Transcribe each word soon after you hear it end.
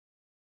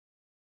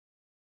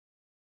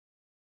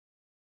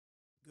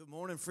Good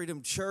morning,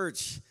 Freedom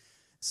Church.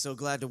 So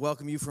glad to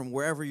welcome you from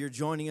wherever you're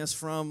joining us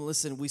from.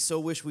 Listen, we so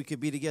wish we could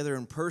be together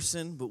in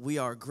person, but we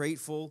are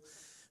grateful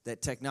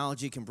that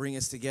technology can bring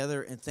us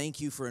together, and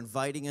thank you for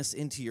inviting us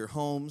into your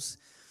homes.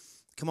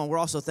 Come on, we're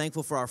also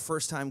thankful for our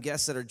first-time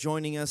guests that are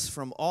joining us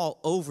from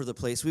all over the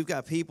place. We've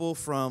got people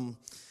from,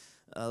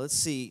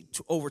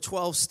 over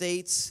 12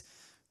 states.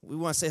 We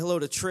want to say hello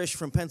to Trish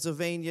from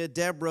Pennsylvania,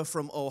 Deborah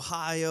from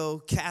Ohio,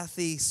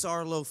 Kathy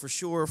Sarlo for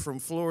sure from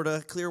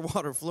Florida,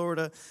 Clearwater,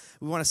 Florida.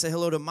 We want to say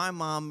hello to my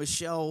mom,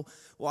 Michelle,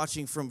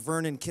 watching from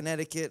Vernon,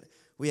 Connecticut.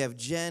 We have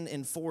Jen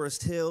in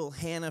Forest Hill,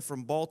 Hannah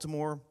from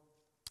Baltimore,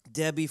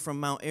 Debbie from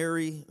Mount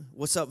Airy.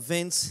 What's up,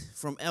 Vince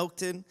from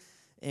Elkton?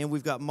 And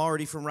we've got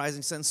Marty from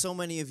Rising Sun. So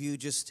many of you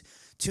just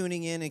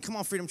tuning in. And come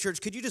on, Freedom Church,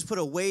 could you just put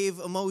a wave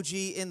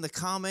emoji in the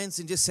comments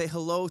and just say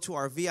hello to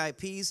our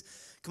VIPs?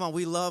 Come on,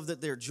 we love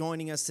that they're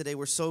joining us today.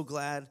 We're so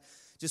glad.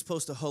 Just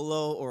post a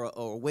hello or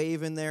a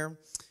wave in there.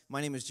 My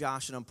name is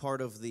Josh, and I'm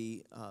part of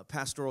the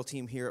pastoral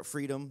team here at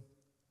Freedom.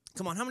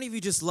 Come on, how many of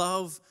you just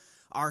love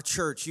our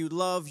church? You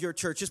love your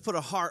church. Just put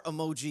a heart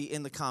emoji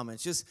in the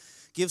comments. Just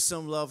give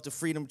some love to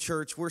Freedom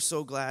Church. We're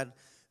so glad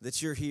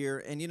that you're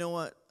here. And you know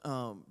what?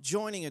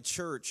 Joining a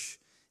church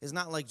is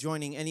not like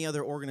joining any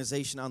other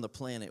organization on the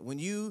planet. When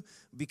you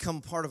become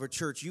part of a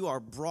church, you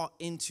are brought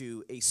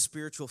into a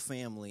spiritual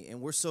family,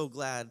 and we're so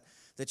glad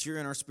that you're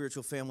in our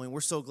spiritual family, and we're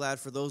so glad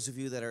for those of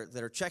you that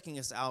are checking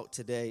us out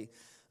today.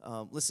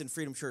 Listen,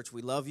 Freedom Church,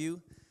 we love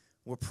you.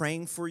 We're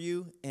praying for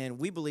you, and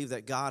we believe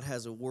that God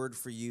has a word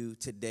for you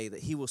today, that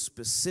he will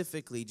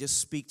specifically just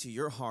speak to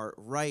your heart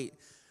right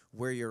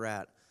where you're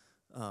at.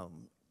 I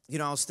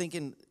was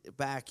thinking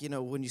back,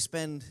 when you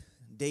spend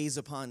days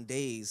upon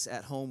days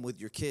at home with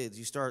your kids,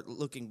 you start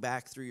looking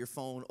back through your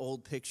phone,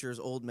 old pictures,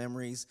 old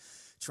memories,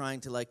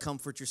 trying to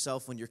comfort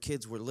yourself when your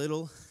kids were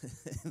little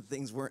and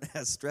things weren't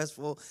as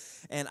stressful.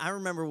 And I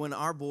remember when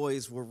our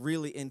boys were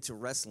really into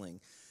wrestling,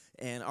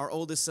 and our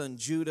oldest son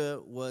Judah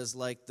was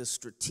like the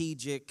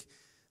strategic,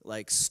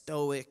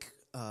 stoic,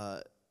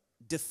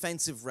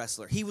 defensive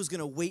wrestler. He was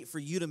going to wait for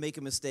you to make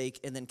a mistake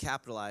and then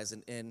capitalize.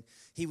 And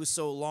he was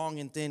so long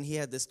and thin, he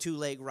had this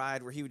two-leg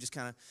ride where he would just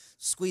kind of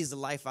squeeze the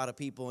life out of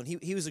people. And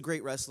he was a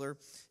great wrestler.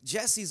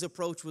 Jesse's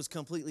approach was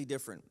completely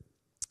different.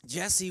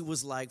 Jesse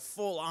was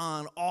full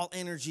on, all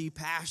energy,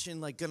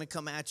 passion, gonna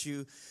come at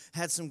you,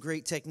 had some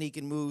great technique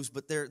and moves,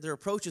 but their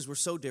approaches were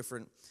so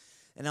different.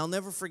 And I'll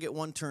never forget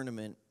one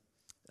tournament.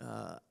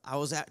 I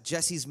was at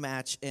Jesse's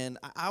match, and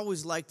I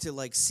always like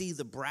to see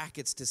the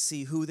brackets to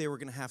see who they were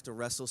gonna have to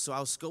wrestle. So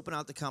I was scoping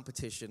out the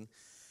competition,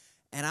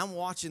 and I'm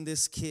watching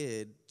this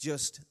kid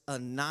just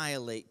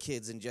annihilate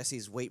kids in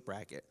Jesse's weight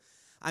bracket.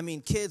 I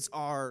mean, kids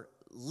are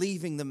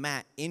leaving the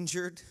mat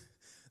injured.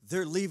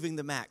 They're leaving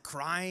the mat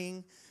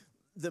crying.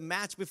 The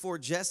match before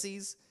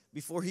Jesse's,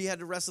 before he had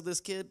to wrestle this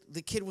kid,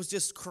 the kid was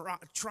just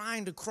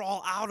trying to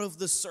crawl out of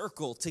the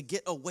circle to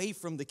get away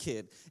from the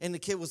kid. And the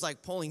kid was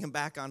pulling him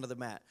back onto the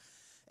mat.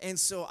 And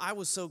so I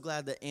was so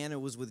glad that Anna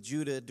was with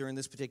Judah during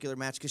this particular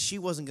match, because she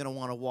wasn't going to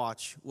want to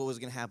watch what was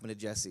going to happen to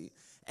Jesse.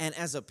 And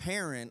as a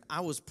parent, I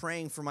was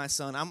praying for my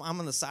son. I'm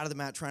on the side of the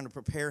mat trying to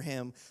prepare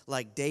him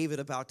like David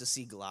about to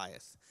see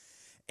Goliath.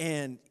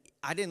 And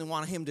I didn't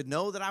want him to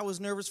know that I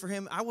was nervous for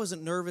him. I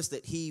wasn't nervous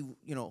that he,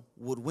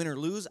 would win or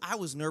lose. I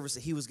was nervous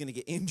that he was going to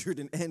get injured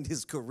and end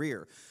his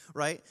career,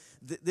 right?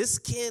 This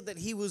kid that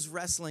he was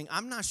wrestling,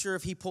 I'm not sure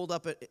if he pulled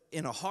up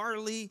in a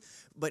Harley,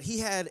 but he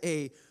had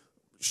a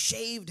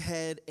shaved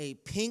head, a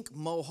pink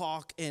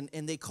mohawk, and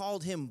they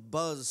called him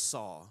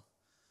Buzzsaw.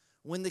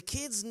 When the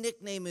kid's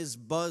nickname is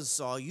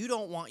Buzzsaw, you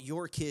don't want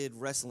your kid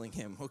wrestling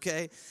him,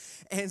 okay?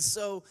 And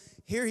so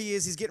here he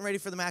is. He's getting ready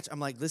for the match.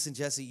 I'm like, listen,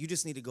 Jesse, you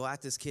just need to go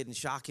at this kid and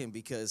shock him,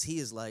 because he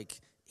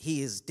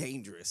is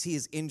dangerous. He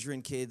is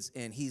injuring kids,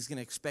 and he's going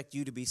to expect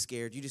you to be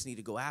scared. You just need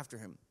to go after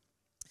him.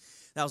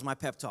 That was my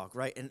pep talk,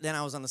 right? And then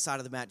I was on the side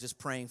of the mat just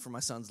praying for my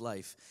son's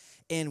life.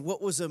 And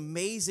what was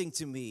amazing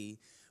to me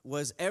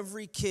was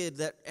every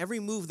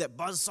move that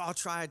Buzzsaw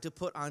tried to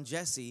put on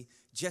Jesse,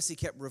 Jesse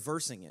kept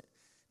reversing it.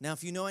 Now,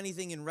 if you know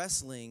anything in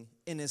wrestling,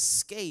 an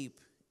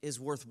escape is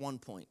worth 1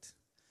 point.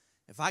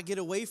 If I get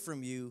away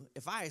from you,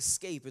 if I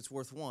escape, it's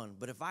worth 1.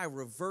 But if I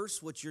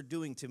reverse what you're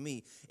doing to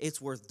me, it's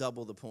worth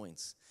double the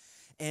points.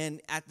 And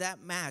at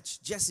that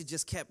match, Jesse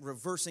just kept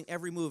reversing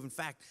every move. In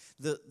fact,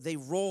 they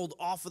rolled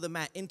off of the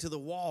mat into the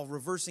wall,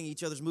 reversing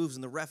each other's moves,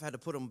 and the ref had to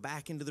put them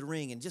back into the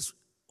ring, and just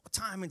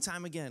time and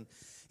time again.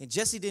 And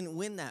Jesse didn't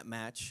win that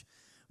match,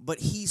 but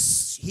he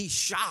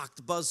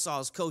shocked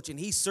Buzzsaw's coach, and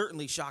he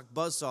certainly shocked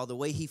Buzzsaw the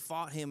way he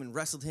fought him and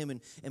wrestled him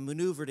and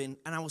maneuvered. And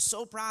I was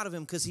so proud of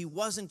him, because he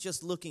wasn't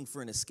just looking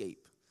for an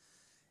escape.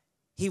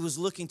 He was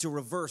looking to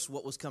reverse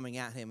what was coming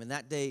at him. And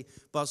that day,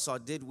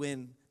 Buzzsaw did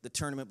win the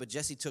tournament, but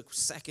Jesse took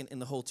second in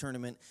the whole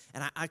tournament.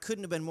 And I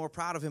couldn't have been more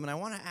proud of him. And I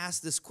want to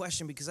ask this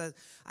question, because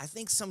I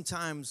think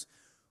sometimes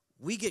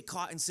we get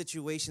caught in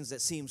situations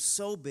that seem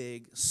so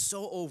big,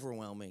 so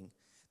overwhelming,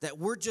 that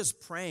we're just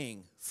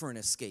praying for an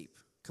escape.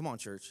 Come on,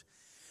 church.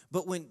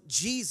 but when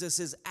Jesus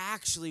is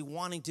actually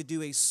wanting to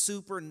do a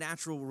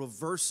supernatural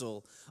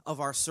reversal of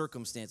our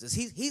circumstances.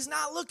 He's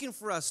not looking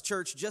for us,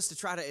 church, just to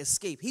try to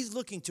escape. He's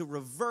looking to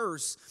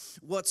reverse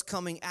what's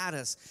coming at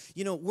us.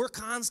 You know, we're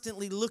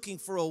constantly looking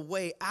for a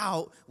way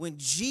out when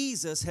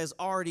Jesus has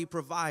already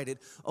provided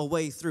a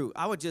way through.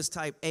 I would just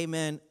type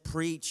amen,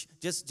 preach,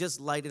 just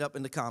light it up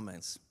in the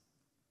comments.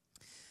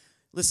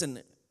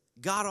 Listen,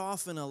 God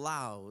often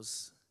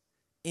allows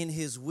in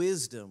his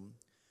wisdom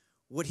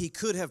what he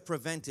could have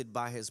prevented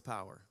by his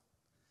power.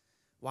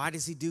 Why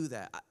does he do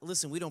that?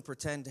 Listen, we don't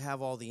pretend to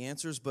have all the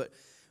answers, but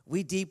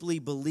we deeply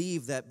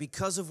believe that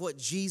because of what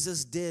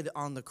Jesus did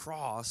on the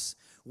cross,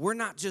 we're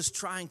not just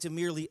trying to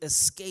merely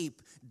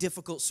escape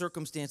difficult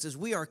circumstances.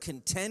 We are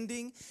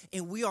contending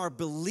and we are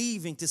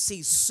believing to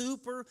see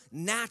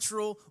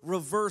supernatural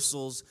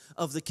reversals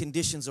of the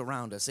conditions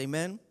around us.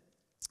 Amen?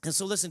 And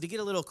so listen, to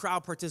get a little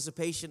crowd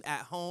participation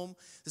at home,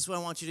 this is what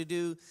I want you to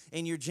do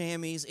in your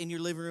jammies, in your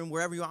living room,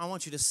 wherever you are. I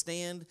want you to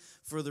stand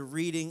for the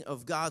reading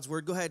of God's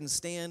word. Go ahead and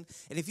stand.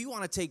 And if you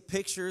want to take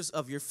pictures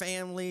of your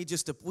family,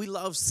 we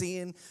love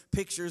seeing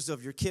pictures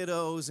of your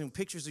kiddos and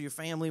pictures of your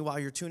family while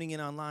you're tuning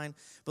in online.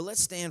 But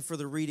let's stand for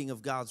the reading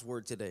of God's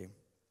word today.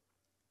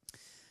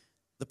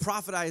 The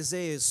prophet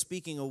Isaiah is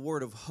speaking a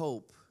word of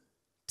hope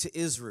to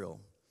Israel,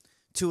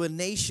 to a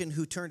nation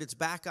who turned its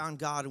back on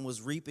God and was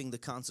reaping the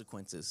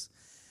consequences.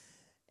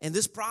 And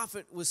this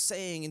prophet was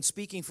saying and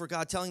speaking for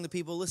God, telling the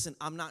people, listen,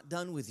 I'm not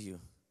done with you.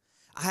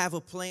 I have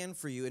a plan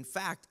for you. In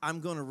fact,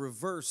 I'm going to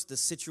reverse the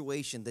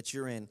situation that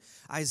you're in.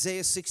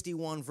 Isaiah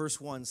 61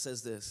 verse 1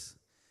 says this: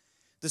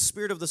 the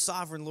Spirit of the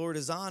sovereign Lord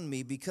is on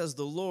me because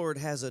the Lord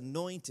has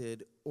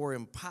anointed or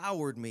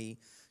empowered me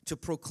to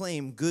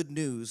proclaim good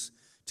news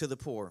to the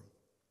poor.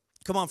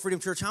 Come on, Freedom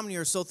Church, how many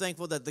are so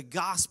thankful that the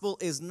gospel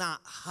is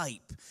not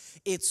hype?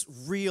 It's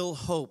real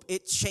hope.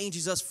 It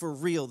changes us for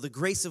real. The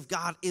grace of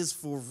God is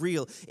for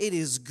real. It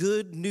is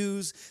good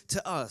news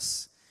to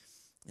us.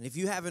 And if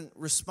you haven't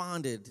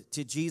responded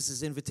to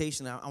Jesus'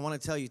 invitation, I want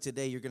to tell you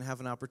today you're going to have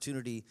an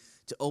opportunity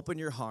to open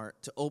your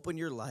heart, to open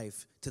your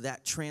life to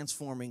that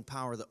transforming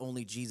power that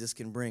only Jesus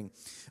can bring.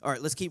 All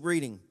right, let's keep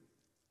reading.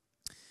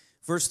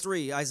 Verse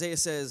 3, Isaiah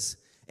says,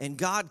 and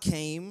God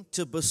came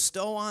to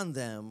bestow on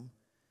them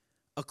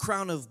a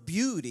crown of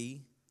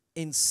beauty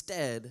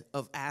instead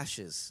of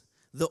ashes,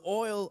 the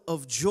oil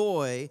of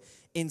joy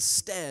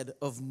instead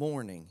of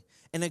mourning,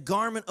 and a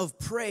garment of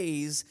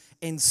praise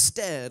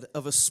instead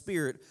of a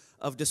spirit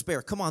of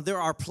despair. Come on, there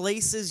are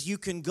places you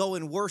can go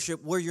and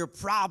worship where your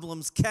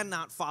problems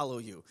cannot follow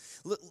you.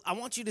 Look, I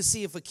want you to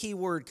see if a key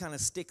word kind of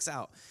sticks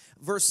out.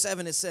 Verse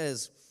 7, it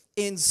says,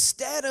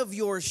 instead of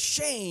your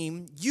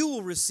shame, you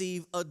will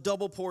receive a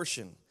double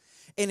portion.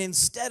 And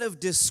instead of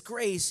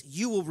disgrace,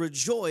 you will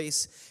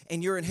rejoice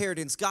in your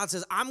inheritance. God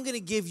says, I'm going to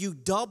give you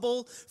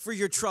double for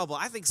your trouble.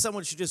 I think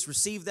someone should just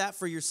receive that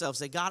for yourself.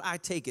 Say, God, I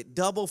take it.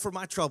 Double for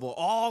my trouble.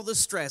 All the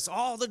stress,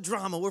 all the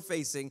drama we're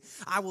facing,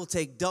 I will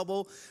take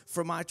double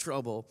for my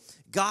trouble.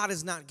 God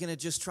is not going to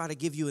just try to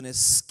give you an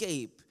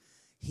escape.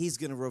 He's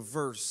going to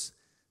reverse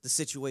the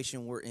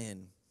situation we're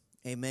in.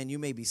 Amen. You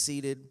may be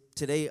seated.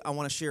 Today, I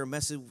want to share a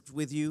message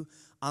with you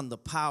on the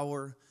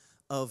power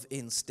of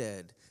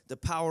instead. The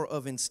power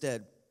of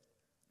instead.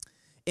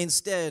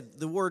 Instead,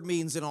 the word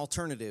means an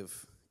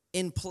alternative,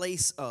 in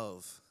place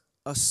of,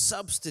 a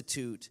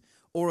substitute,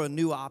 or a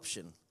new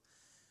option.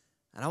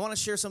 And I want to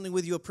share something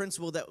with you, a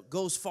principle that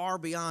goes far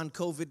beyond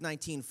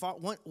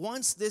COVID-19.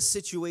 Once this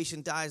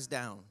situation dies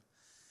down,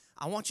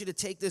 I want you to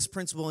take this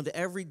principle into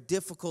every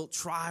difficult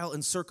trial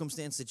and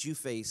circumstance that you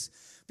face.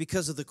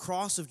 Because of the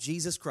cross of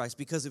Jesus Christ,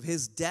 because of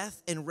his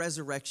death and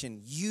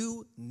resurrection,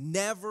 you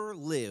never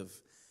live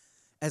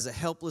as a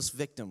helpless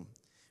victim.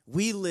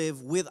 We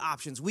live with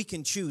options. We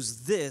can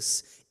choose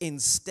this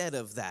instead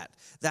of that.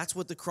 That's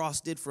what the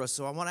cross did for us.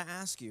 So I want to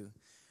ask you,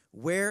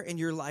 where in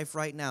your life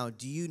right now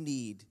do you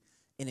need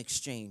an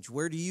exchange?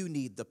 Where do you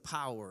need the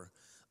power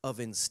of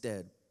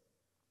instead?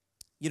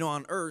 You know,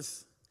 on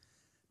earth,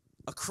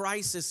 a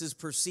crisis is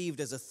perceived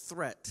as a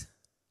threat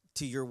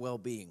to your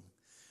well-being.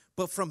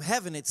 But from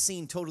heaven, it's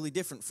seen totally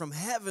different. From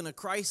heaven, a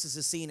crisis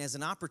is seen as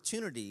an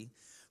opportunity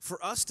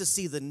for us to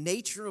see the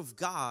nature of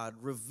God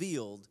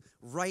revealed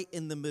right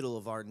in the middle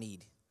of our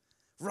need.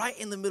 Right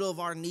in the middle of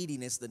our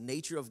neediness, the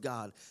nature of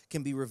God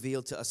can be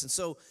revealed to us. And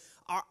so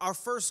our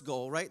first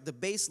goal, right, the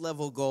base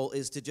level goal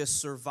is to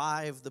just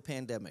survive the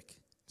pandemic,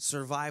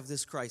 survive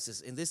this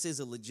crisis. And this is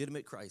a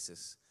legitimate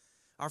crisis.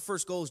 Our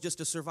first goal is just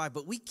to survive,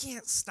 but we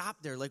can't stop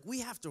there. Like, we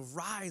have to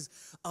rise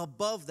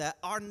above that.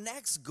 Our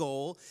next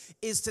goal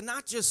is to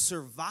not just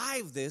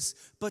survive this,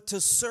 but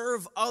to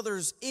serve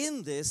others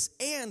in this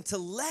and to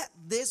let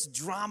this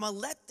drama,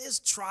 let this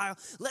trial,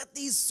 let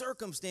these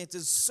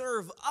circumstances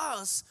serve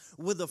us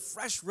with a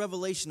fresh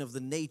revelation of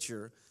the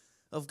nature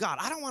of God.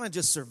 I don't want to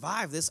just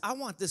survive this. I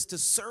want this to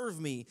serve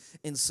me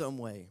in some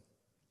way.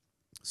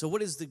 So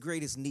what is the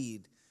greatest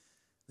need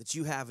that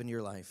you have in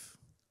your life?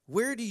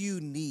 Where do you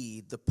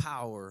need the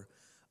power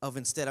of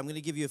instead. I'm going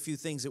to give you a few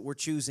things that we're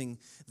choosing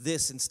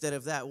this instead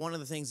of that. One of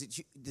the things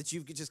that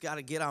you've just got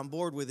to get on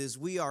board with is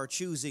we are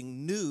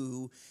choosing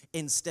new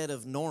instead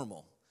of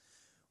normal.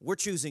 We're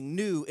choosing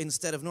new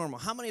instead of normal.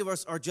 How many of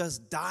us are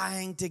just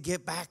dying to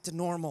get back to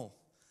normal?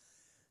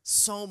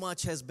 So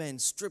much has been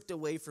stripped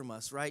away from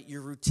us, right?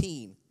 Your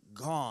routine,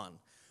 gone.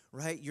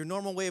 Right? Your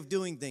normal way of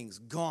doing things,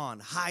 gone,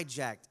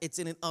 hijacked. It's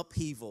in an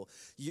upheaval.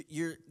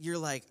 You're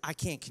like, I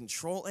can't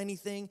control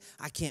anything.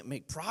 I can't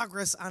make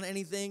progress on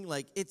anything.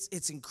 Like,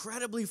 it's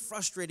incredibly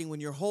frustrating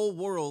when your whole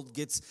world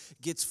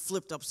gets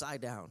flipped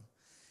upside down.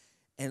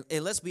 And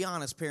let's be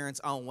honest, parents,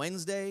 on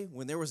Wednesday,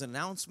 when there was an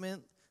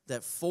announcement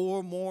that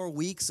 4 more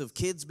weeks of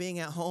kids being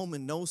at home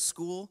and no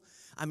school,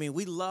 I mean,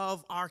 we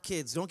love our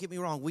kids. Don't get me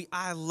wrong.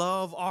 I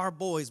love our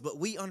boys, but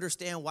we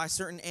understand why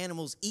certain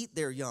animals eat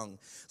their young.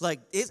 Like,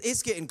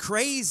 it's getting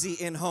crazy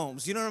in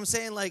homes. You know what I'm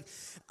saying? Like,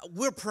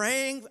 we're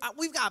praying.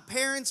 We've got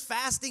parents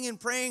fasting and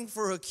praying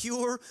for a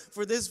cure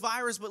for this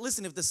virus. But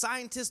listen, if the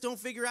scientists don't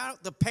figure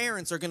out, the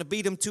parents are going to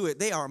beat them to it.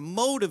 They are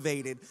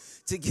motivated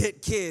to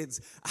get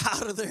kids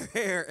out of their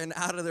hair and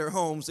out of their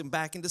homes and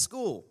back into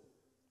school.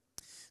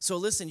 So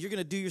listen, you're going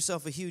to do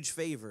yourself a huge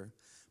favor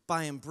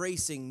by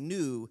embracing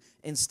new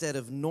instead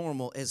of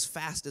normal as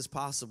fast as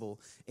possible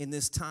in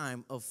this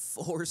time of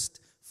forced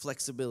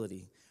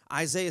flexibility.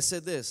 Isaiah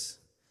said this.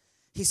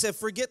 He said,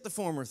 forget the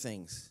former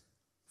things.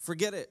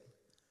 Forget it.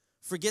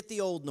 Forget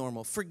the old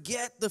normal.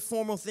 Forget the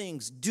former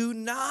things. Do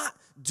not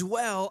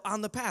dwell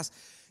on the past.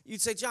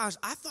 You'd say, Josh,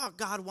 I thought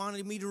God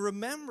wanted me to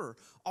remember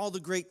all the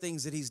great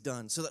things that he's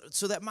done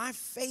so that my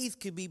faith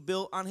could be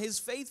built on his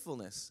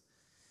faithfulness.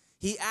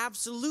 He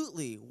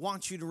absolutely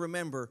wants you to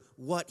remember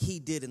what he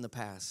did in the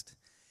past.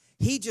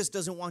 He just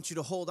doesn't want you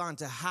to hold on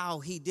to how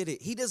he did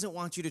it. He doesn't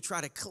want you to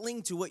try to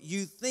cling to what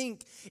you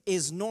think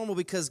is normal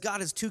because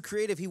God is too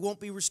creative. He won't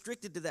be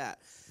restricted to that.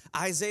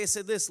 Isaiah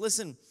said this,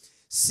 listen,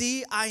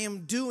 see, I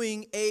am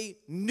doing a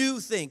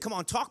new thing. Come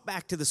on, talk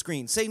back to the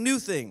screen. Say new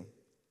thing.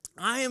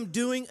 I am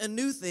doing a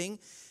new thing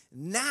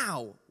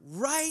now.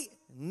 Right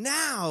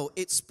now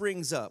it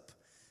springs up.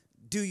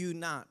 Do you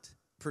not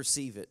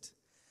perceive it?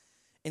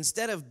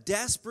 Instead of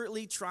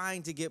desperately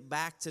trying to get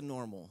back to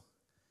normal,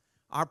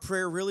 our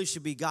prayer really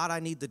should be, God, I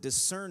need the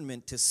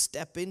discernment to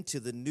step into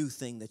the new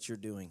thing that you're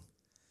doing.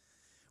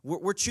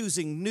 We're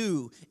choosing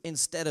new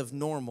instead of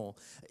normal.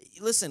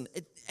 Listen,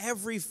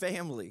 every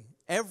family,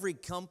 every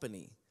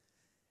company,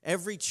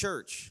 every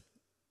church,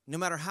 no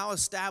matter how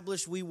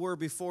established we were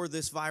before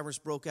this virus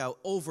broke out,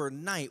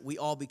 overnight we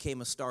all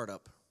became a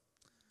startup.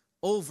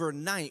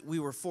 Overnight we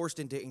were forced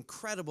into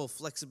incredible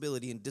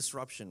flexibility and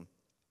disruption.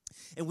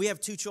 And we have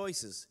 2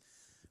 choices.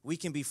 We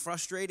can be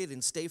frustrated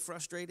and stay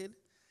frustrated.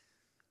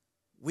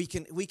 We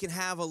can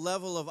have a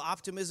level of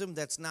optimism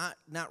that's not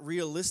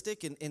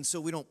realistic, and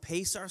so we don't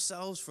pace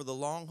ourselves for the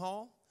long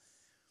haul.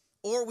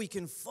 Or we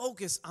can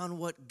focus on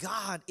what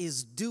God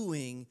is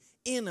doing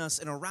in us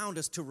and around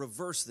us to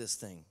reverse this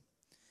thing.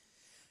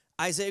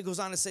 Isaiah goes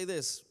on to say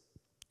this.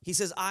 He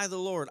says, I, the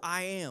Lord,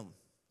 I am,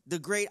 the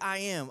great I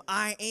am.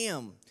 I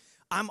am.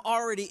 I'm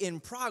already in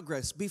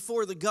progress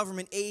before the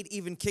government aid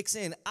even kicks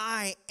in.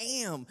 I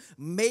am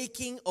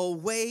making a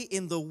way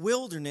in the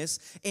wilderness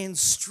and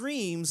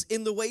streams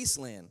in the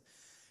wasteland.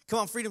 Come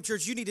on, Freedom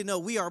Church, you need to know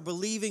we are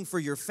believing for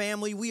your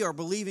family. We are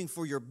believing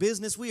for your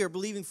business. We are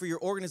believing for your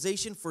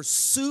organization for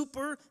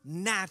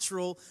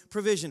supernatural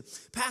provision.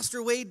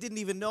 Pastor Wade didn't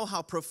even know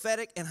how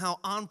prophetic and how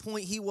on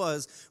point he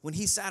was when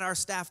he sat our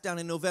staff down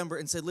in November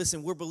and said,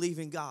 listen, we're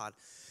believing God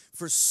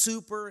for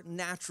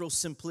supernatural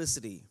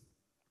simplicity.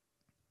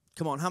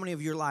 Come on, how many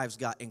of your lives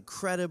got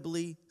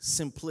incredibly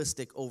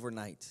simplistic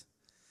overnight?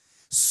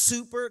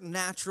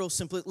 Supernatural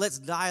simplicity. Let's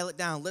dial it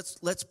down.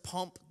 Let's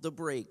pump the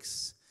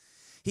brakes.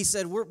 He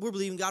said, we're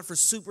believing God for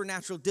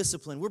supernatural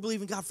discipline. We're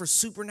believing God for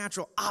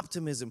supernatural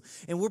optimism.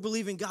 And we're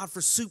believing God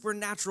for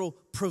supernatural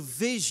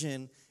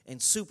provision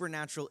and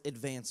supernatural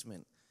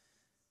advancement.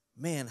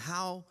 Man,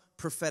 how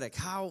prophetic,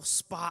 how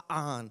spot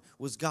on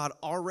was God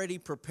already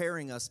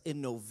preparing us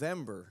in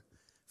November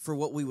for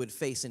what we would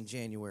face in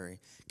January.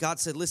 God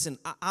said, listen,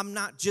 I'm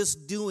not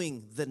just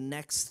doing the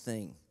next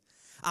thing.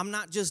 I'm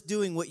not just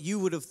doing what you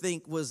would have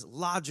think was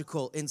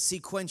logical and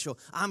sequential.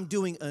 I'm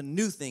doing a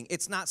new thing.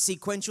 It's not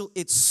sequential,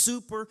 it's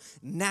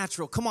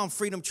supernatural. Come on,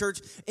 Freedom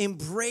Church,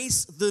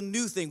 embrace the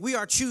new thing. We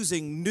are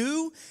choosing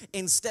new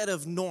instead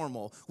of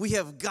normal. We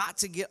have got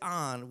to get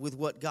on with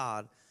what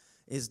God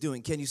is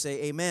doing. Can you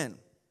say amen?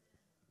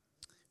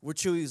 We're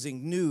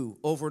choosing new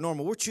over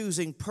normal. We're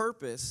choosing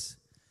purpose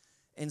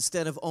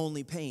instead of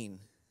only pain.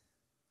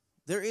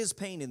 There is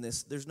pain in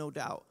this, there's no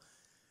doubt.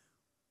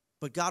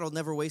 But God will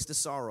never waste a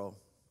sorrow.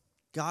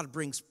 God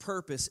brings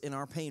purpose in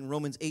our pain.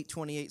 Romans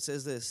 8:28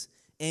 says this,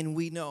 and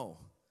we know.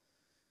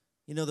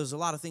 You know, there's a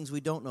lot of things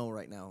we don't know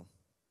right now.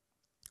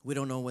 We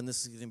don't know when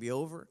this is going to be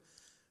over.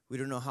 We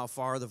don't know how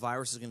far the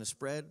virus is going to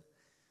spread.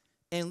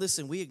 And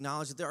listen, we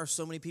acknowledge that there are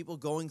so many people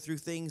going through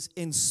things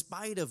in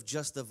spite of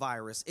just the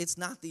virus. It's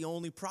not the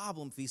only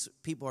problem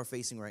people are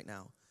facing right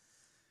now.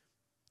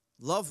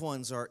 Loved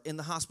ones are in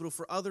the hospital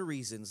for other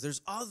reasons. There's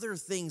other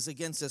things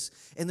against us,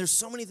 and there's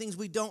so many things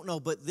we don't know,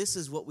 but this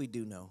is what we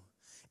do know.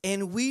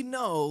 And we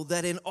know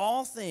that in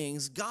all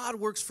things, God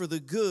works for the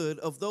good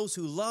of those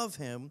who love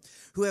him,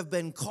 who have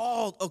been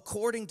called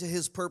according to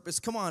his purpose.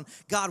 Come on,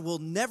 God will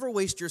never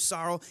waste your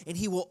sorrow, and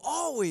he will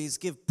always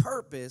give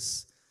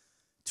purpose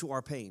to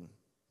our pain.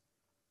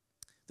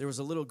 There was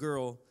a little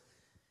girl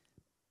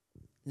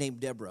named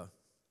Deborah,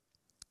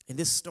 and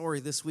this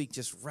story this week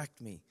just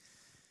wrecked me.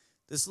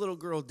 This little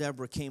girl,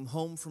 Deborah, came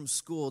home from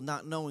school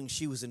not knowing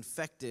she was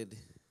infected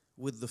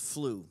with the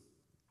flu.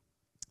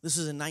 This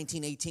was in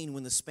 1918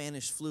 when the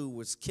Spanish flu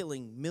was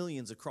killing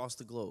millions across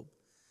the globe.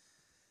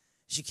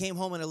 She came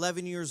home at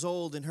 11 years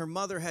old, and her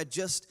mother had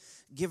just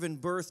given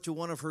birth to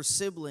one of her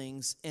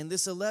siblings, and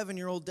this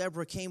 11-year-old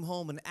Deborah came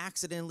home and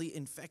accidentally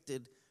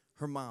infected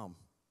her mom.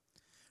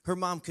 Her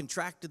mom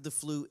contracted the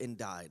flu and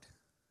died.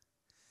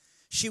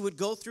 She would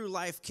go through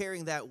life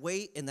carrying that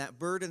weight and that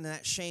burden and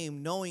that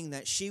shame, knowing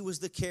that she was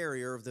the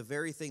carrier of the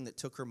very thing that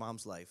took her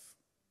mom's life.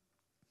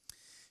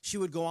 She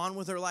would go on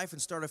with her life and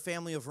start a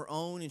family of her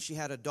own, and she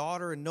had a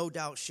daughter and no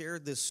doubt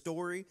shared this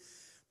story.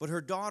 But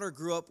her daughter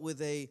grew up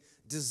with a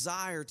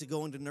desire to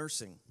go into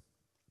nursing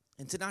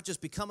and to not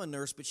just become a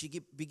nurse, but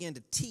she began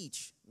to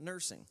teach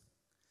nursing.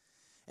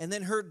 And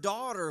then her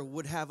daughter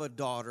would have a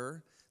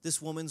daughter,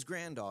 this woman's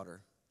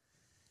granddaughter,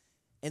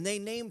 and they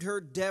named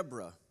her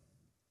Deborah.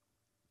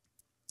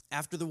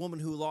 After the woman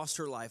who lost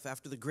her life,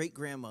 after the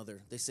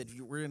great-grandmother, they said,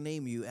 we're going to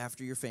name you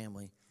after your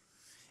family.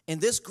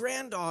 And this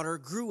granddaughter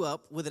grew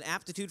up with an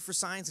aptitude for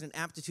science and an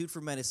aptitude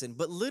for medicine.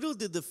 But little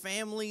did the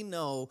family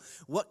know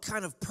what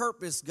kind of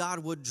purpose God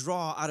would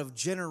draw out of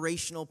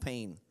generational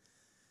pain.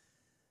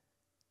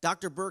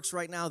 Dr. Birx,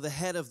 right now, the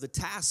head of the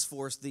task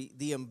force,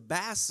 the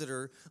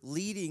ambassador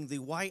leading the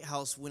White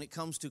House when it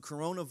comes to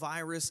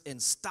coronavirus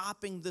and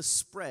stopping the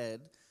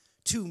spread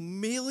to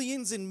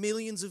millions and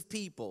millions of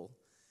people,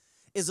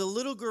 is a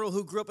little girl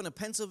who grew up in a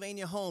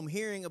Pennsylvania home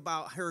hearing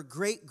about her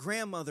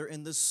great-grandmother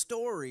and the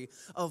story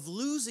of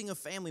losing a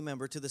family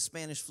member to the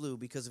Spanish flu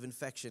because of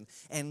infection.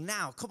 And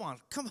now, come on,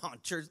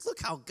 church, look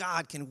how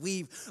God can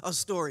weave a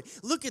story.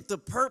 Look at the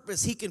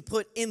purpose he can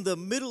put in the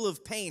middle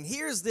of pain.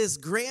 Here's this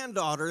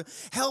granddaughter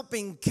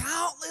helping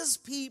countless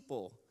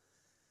people,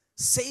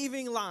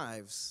 saving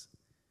lives,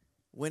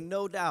 when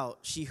no doubt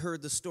she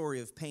heard the story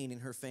of pain in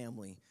her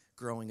family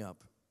growing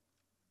up.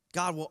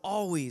 God will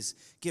always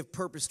give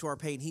purpose to our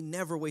pain. He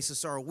never wastes a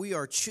sorrow. We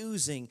are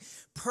choosing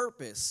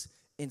purpose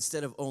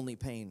instead of only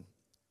pain.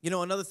 You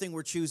know, another thing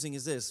we're choosing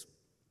is this.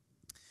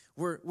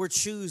 We're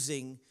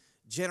choosing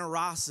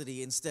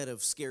generosity instead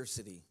of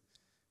scarcity.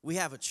 We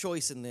have a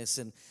choice in this,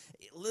 and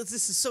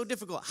this is so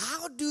difficult.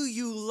 How do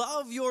you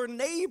love your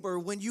neighbor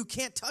when you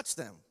can't touch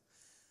them?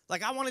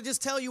 Like, I want to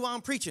just tell you while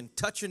I'm preaching,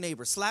 touch your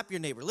neighbor, slap your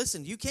neighbor.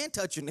 Listen, you can't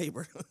touch your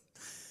neighbor,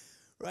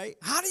 right?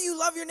 How do you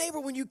love your neighbor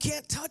when you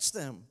can't touch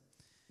them?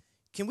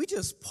 Can we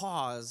just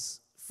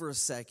pause for a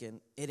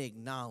second and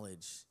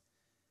acknowledge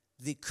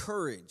the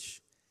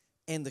courage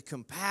and the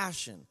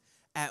compassion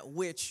at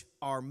which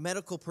our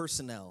medical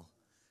personnel,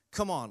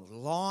 come on,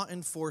 law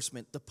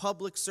enforcement, the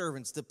public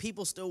servants, the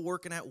people still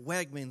working at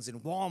Wegmans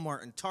and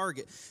Walmart and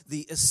Target,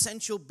 the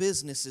essential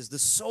businesses, the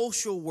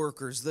social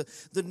workers,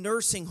 the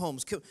nursing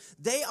homes,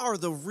 they are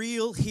the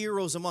real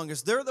heroes among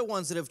us. They're the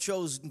ones that have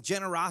chosen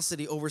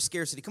generosity over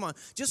scarcity. Come on,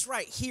 just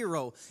write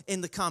hero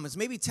in the comments.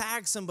 Maybe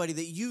tag somebody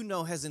that you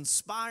know has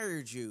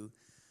inspired you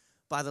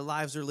by the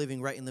lives they're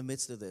living right in the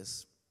midst of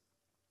this.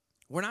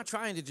 We're not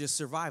trying to just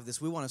survive this.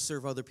 We want to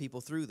serve other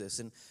people through this.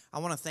 And I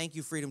want to thank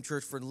you, Freedom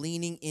Church, for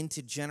leaning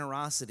into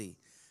generosity.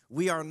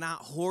 We are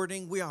not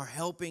hoarding. We are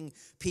helping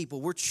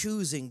people. We're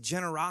choosing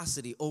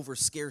generosity over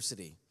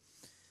scarcity.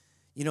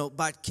 You know,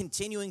 by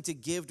continuing to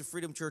give to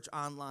Freedom Church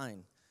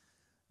online,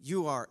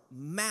 you are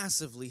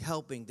massively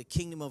helping the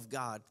kingdom of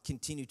God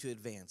continue to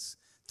advance.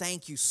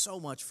 Thank you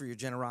so much for your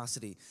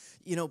generosity.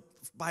 You know,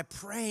 by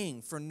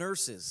praying for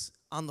nurses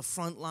on the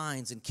front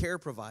lines and care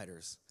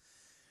providers,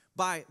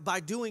 by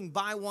doing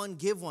buy one,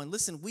 give one.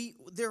 Listen,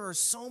 there are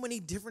so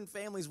many different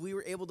families we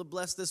were able to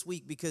bless this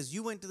week because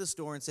you went to the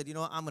store and said, you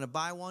know what, I'm going to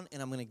buy one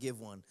and I'm going to give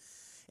one.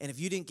 And if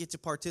you didn't get to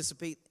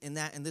participate in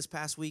that in this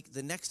past week,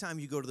 the next time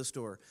you go to the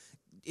store,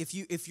 if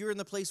you're in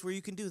the place where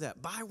you can do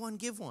that, buy one,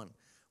 give one.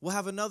 We'll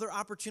have another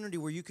opportunity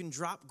where you can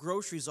drop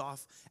groceries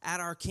off at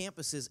our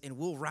campuses and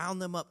we'll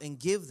round them up and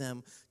give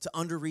them to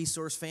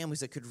under-resourced families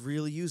that could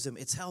really use them.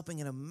 It's helping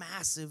in a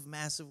massive,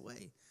 massive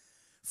way.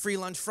 Free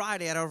Lunch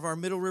Friday out of our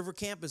Middle River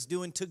campus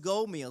doing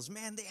to-go meals.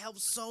 Man, they help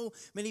so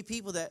many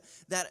people that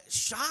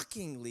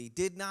shockingly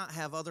did not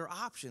have other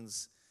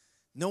options.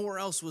 Nowhere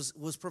else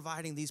was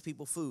providing these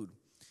people food.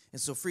 And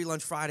so Free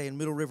Lunch Friday in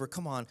Middle River,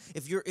 come on.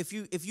 If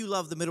you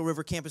love the Middle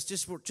River campus,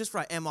 just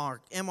write MR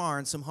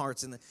and some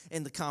hearts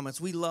in the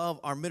comments. We love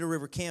our Middle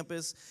River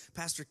campus.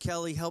 Pastor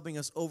Kelly helping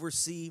us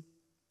oversee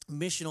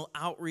missional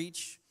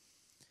outreach.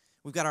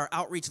 We've got our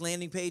outreach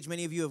landing page.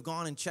 Many of you have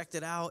gone and checked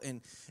it out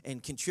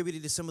and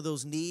contributed to some of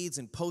those needs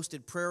and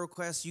posted prayer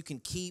requests. You can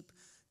keep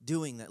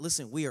doing that.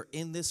 Listen, we are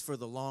in this for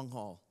the long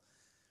haul.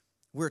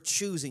 We're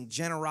choosing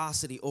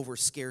generosity over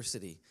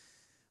scarcity.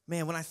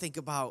 Man, when I think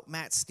about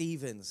Matt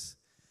Stevens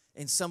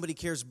and Somebody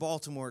Cares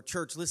Baltimore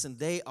Church, listen,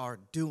 they are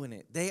doing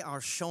it. They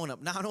are showing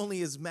up. Not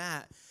only is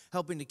Matt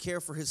helping to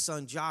care for his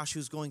son Josh,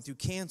 who's going through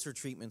cancer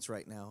treatments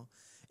right now,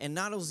 and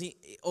not only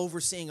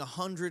overseeing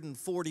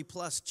 140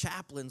 plus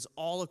chaplains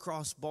all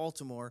across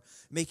Baltimore,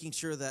 making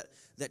sure that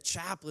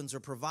chaplains are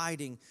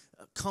providing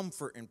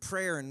comfort and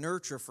prayer and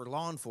nurture for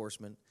law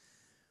enforcement.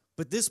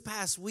 But this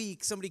past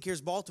week, Somebody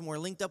Cares Baltimore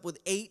linked up with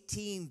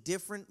 18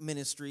 different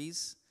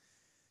ministries,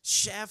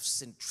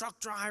 chefs and truck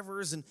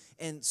drivers,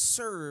 and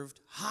served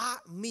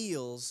hot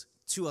meals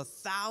to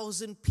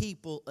 1,000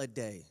 people a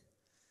day.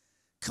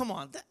 Come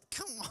on,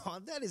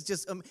 that is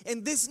just,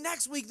 and this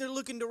next week they're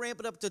looking to ramp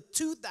it up to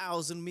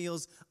 2,000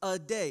 meals a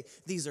day.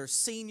 These are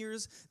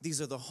seniors, these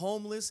are the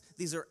homeless,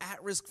 these are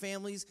at-risk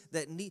families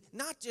that need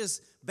not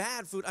just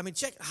bad food. I mean,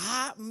 check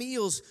hot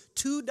meals,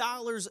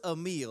 $2 a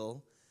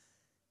meal.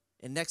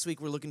 And next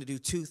week we're looking to do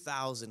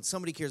 2,000.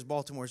 Somebody Cares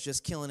Baltimore is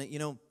just killing it. You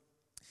know,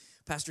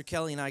 Pastor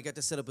Kelly and I got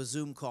to set up a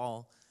Zoom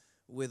call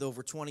with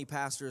over 20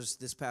 pastors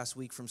this past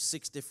week from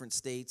 6 different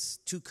states,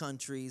 2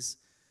 countries.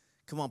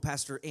 Come on,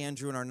 Pastor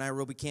Andrew in our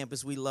Nairobi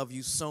campus, we love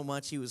you so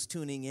much. He was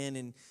tuning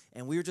in,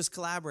 and we were just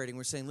collaborating.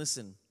 We're saying,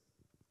 listen,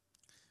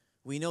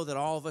 we know that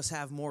all of us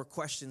have more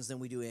questions than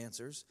we do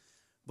answers,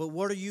 but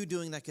what are you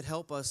doing that could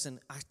help us? And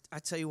I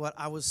tell you what,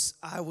 I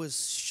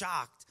was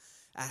shocked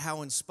at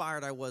how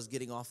inspired I was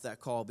getting off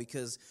that call,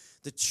 because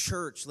the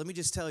church, let me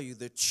just tell you,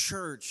 the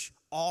church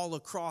all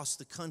across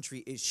the country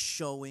is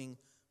showing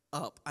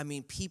up. I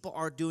mean, people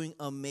are doing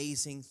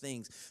amazing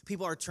things.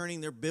 People are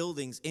turning their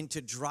buildings into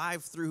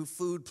drive-through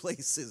food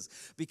places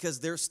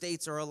because their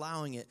states are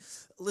allowing it.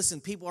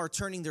 Listen, people are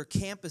turning their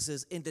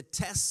campuses into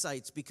test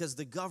sites because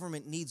the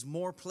government needs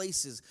more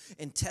places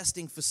and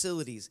testing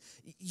facilities.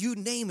 You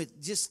name it,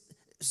 just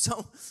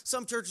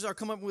some churches are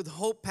coming up with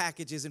hope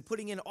packages and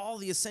putting in all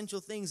the essential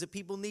things that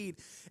people need.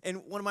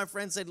 And one of my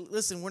friends said,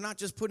 listen, we're not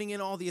just putting in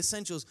all the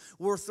essentials.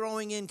 We're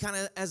throwing in kind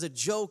of as a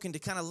joke and to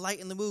kind of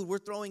lighten the mood, we're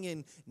throwing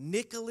in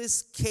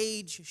Nicolas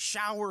Cage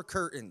shower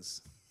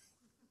curtains.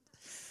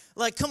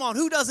 Like, come on,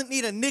 who doesn't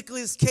need a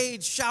Nicolas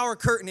Cage shower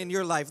curtain in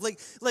your life? Like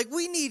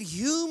we need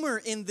humor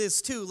in this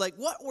too. Like,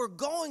 what we're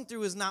going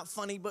through is not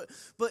funny, but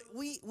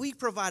we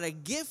provide a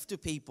gift to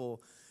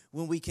people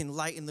when we can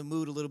lighten the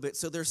mood a little bit.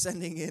 So they're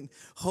sending in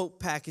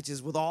hope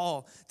packages with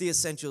all the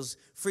essentials.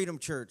 Freedom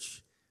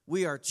Church,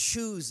 we are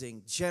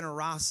choosing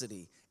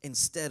generosity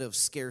instead of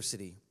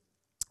scarcity.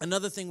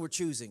 Another thing we're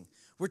choosing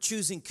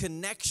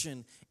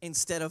connection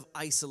instead of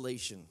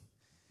isolation.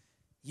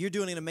 You're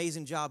doing an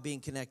amazing job being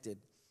connected.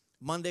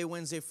 Monday,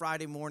 Wednesday,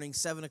 Friday morning,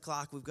 7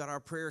 o'clock, we've got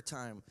our prayer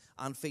time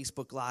on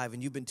Facebook Live,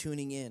 and you've been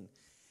tuning in.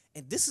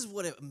 And this is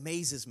what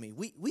amazes me.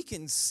 We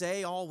can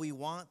say all we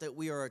want that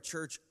we are a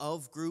church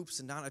of groups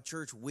and not a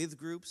church with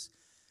groups,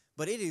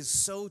 but it is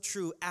so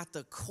true at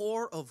the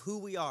core of who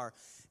we are.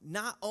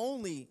 Not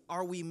only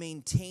are we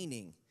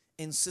maintaining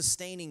and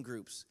sustaining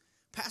groups,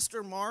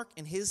 Pastor Mark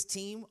and his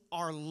team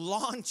are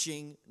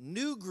launching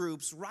new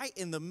groups right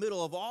in the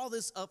middle of all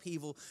this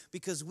upheaval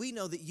because we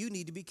know that you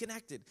need to be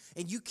connected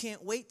and you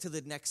can't wait till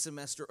the next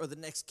semester or the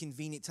next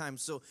convenient time.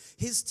 So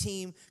his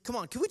team, come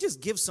on, can we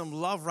just give some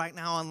love right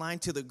now online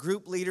to the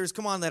group leaders,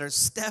 come on, that are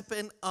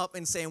stepping up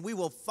and saying we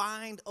will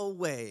find a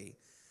way.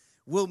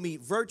 We'll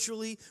meet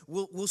virtually.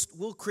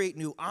 We'll create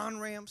new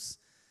on-ramps.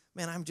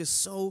 Man, I'm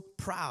just so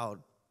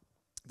proud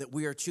that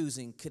we are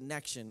choosing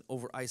connection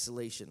over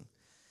isolation.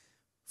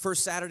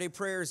 First Saturday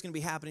prayer is going to be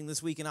happening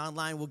this week and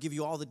online. We'll give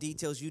you all the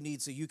details you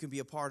need so you can be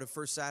a part of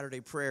First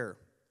Saturday prayer.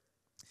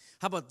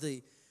 How about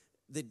the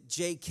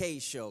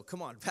JK show?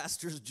 Come on,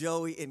 Pastors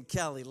Joey and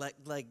Kelly.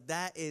 Like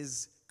that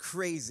is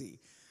crazy.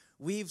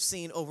 We've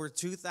seen over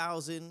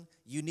 2,000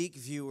 unique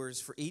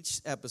viewers for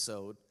each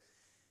episode.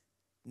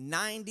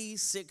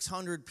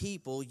 9,600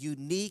 people,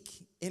 unique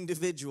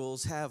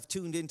individuals, have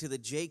tuned into the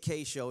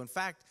JK show. In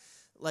fact,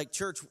 like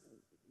church,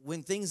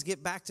 when things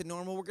get back to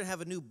normal, we're going to have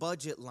a new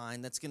budget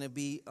line that's going to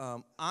be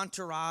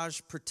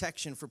entourage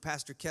protection for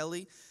Pastor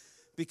Kelly.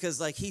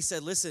 Because like he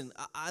said, listen,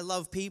 I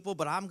love people,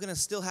 but I'm going to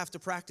still have to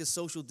practice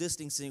social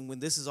distancing when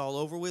this is all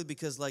over with.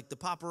 Because like the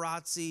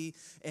paparazzi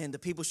and the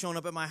people showing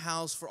up at my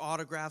house for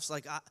autographs,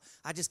 like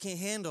I just can't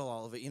handle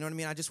all of it. You know what I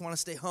mean? I just want to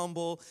stay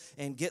humble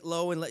and get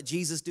low and let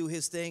Jesus do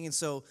his thing. And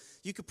so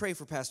you could pray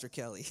for Pastor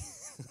Kelly.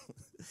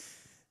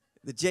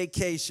 The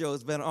JK show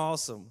has been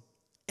awesome.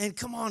 And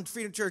come on,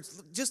 Freedom Church,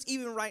 just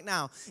even right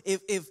now,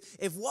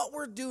 if what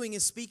we're doing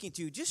is speaking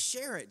to you, just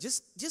share it.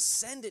 Just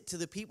send it to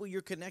the people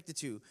you're connected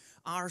to.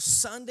 Our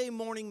Sunday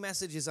morning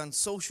messages on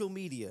social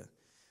media.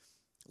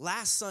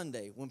 Last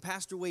Sunday, when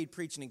Pastor Wade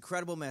preached an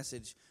incredible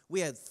message, we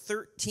had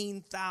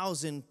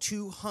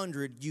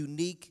 13,200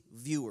 unique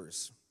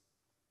viewers.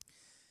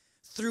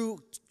 Through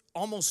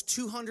almost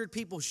 200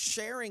 people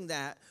sharing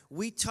that,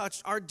 we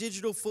touched, our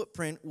digital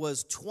footprint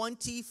was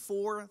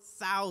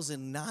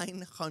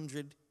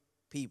 24,900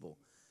 people.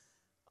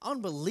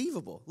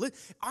 Unbelievable.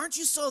 Aren't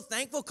you so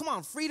thankful? Come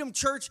on, Freedom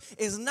Church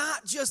is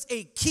not just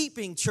a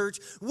keeping church.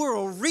 We're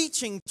a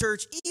reaching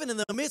church. Even in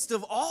the midst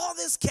of all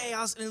this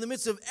chaos and in the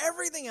midst of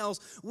everything else,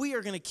 we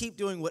are going to keep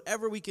doing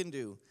whatever we can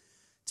do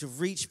to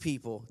reach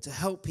people, to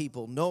help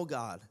people know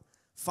God,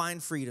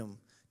 find freedom,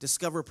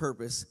 discover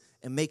purpose,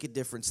 and make a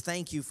difference.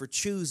 Thank you for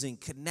choosing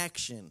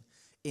connection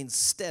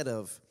instead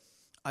of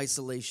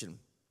isolation.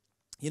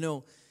 You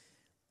know,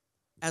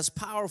 as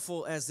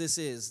powerful as this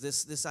is,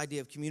 this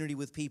idea of community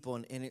with people,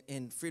 and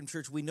in Freedom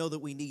Church, we know that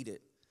we need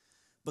it.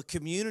 But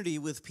community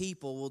with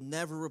people will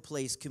never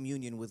replace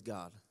communion with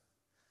God.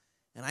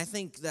 And I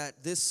think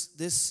that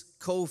this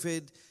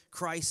COVID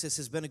crisis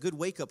has been a good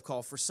wake-up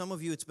call. For some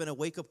of you, it's been a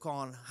wake-up call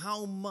on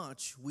how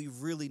much we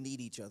really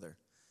need each other,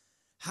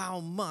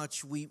 how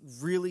much we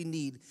really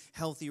need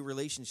healthy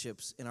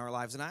relationships in our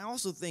lives. And I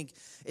also think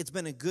it's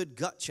been a good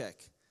gut check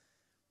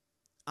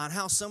on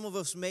how some of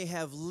us may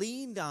have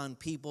leaned on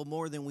people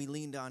more than we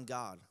leaned on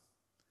God.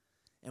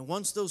 And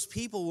once those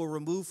people were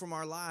removed from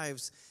our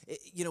lives,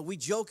 we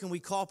joke and we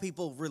call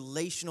people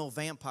relational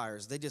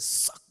vampires. They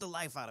just suck the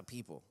life out of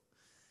people.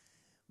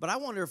 But I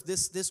wonder if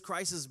this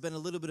crisis has been a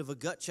little bit of a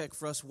gut check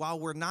for us while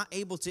we're not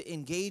able to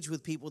engage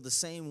with people the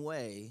same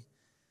way.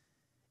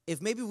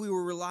 If maybe we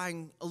were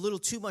relying a little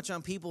too much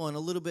on people and a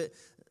little bit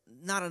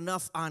not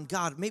enough on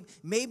God.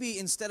 Maybe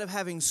instead of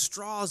having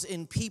straws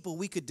in people,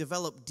 we could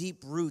develop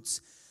deep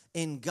roots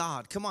in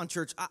God. Come on,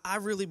 church. I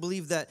really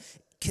believe that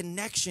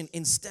connection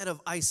instead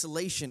of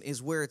isolation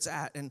is where it's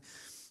at. And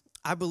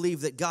I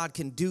believe that God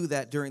can do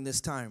that during this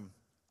time.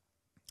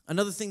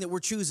 Another thing that we're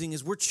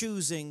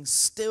choosing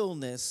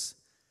stillness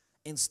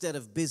instead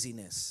of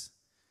busyness.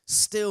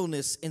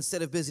 Stillness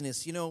instead of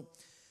busyness. You know,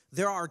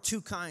 there are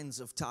two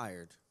kinds of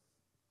tired.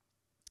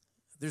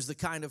 There's the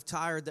kind of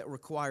tired that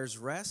requires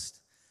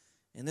rest,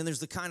 and then there's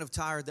the kind of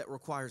tired that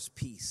requires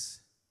peace.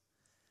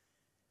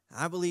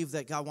 I believe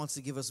that God wants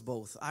to give us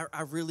both.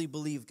 I really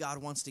believe God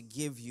wants to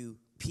give you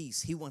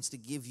peace. He wants to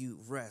give you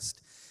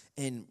rest.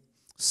 In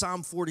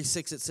Psalm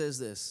 46, it says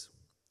this.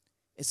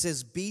 It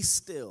says, be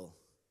still.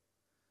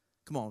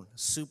 Come on,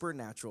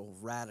 supernatural,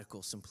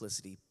 radical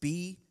simplicity.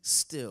 Be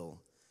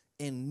still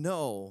and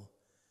know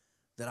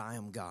that I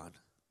am God.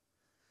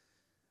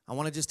 I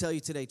want to just tell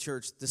you today,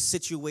 church, the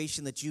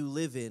situation that you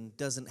live in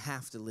doesn't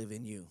have to live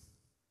in you.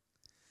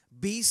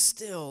 Be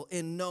still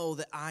and know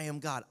that I am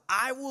God.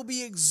 I will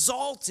be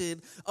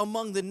exalted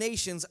among the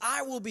nations.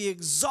 I will be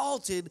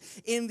exalted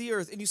in the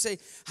earth. And you say,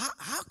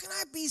 how can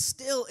I be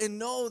still and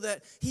know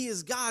that he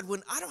is God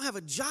when I don't have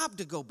a job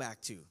to go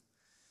back to?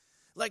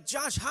 Like,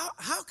 Josh,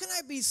 how can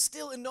I be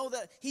still and know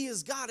that he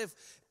is God if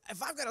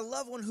I've got a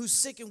loved one who's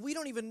sick and we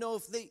don't even know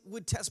if they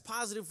would test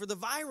positive for the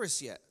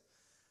virus yet?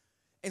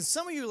 And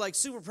some of you are like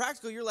super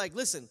practical. You're like,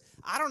 listen,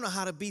 I don't know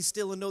how to be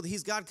still and know that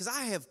he's God because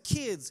I have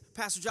kids,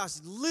 Pastor Josh,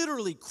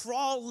 literally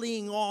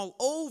crawling all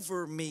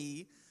over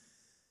me.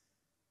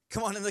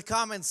 Come on, in the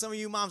comments, some of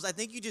you moms, I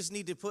think you just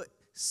need to put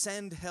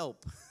send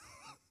help.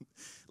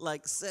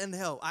 Like, send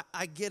help.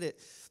 I get it.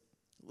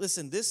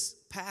 Listen, this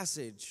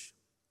passage,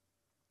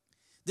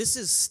 this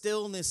is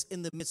stillness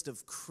in the midst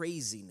of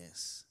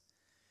craziness.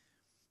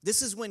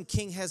 This is when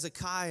King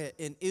Hezekiah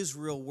and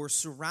Israel were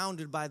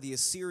surrounded by the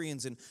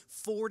Assyrians, and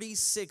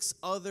 46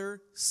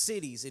 other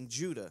cities in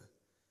Judah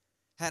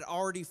had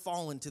already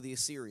fallen to the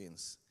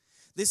Assyrians.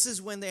 This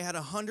is when they had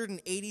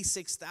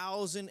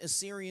 186,000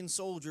 Assyrian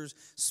soldiers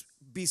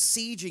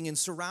besieging and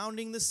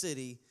surrounding the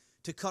city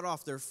to cut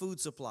off their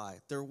food supply,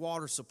 their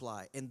water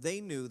supply, and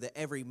they knew that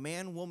every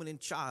man, woman, and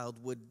child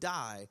would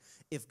die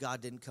if God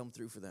didn't come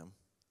through for them.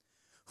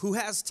 Who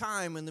has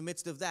time in the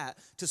midst of that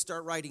to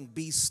start writing,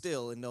 be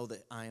still and know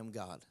that I am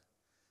God?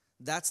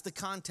 That's the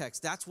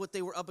context. That's what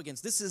they were up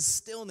against. This is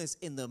stillness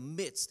in the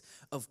midst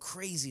of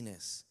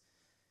craziness.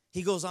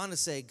 He goes on to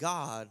say,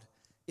 God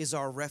is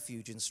our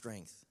refuge and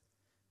strength,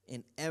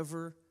 an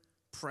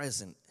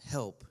ever-present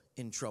help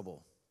in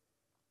trouble.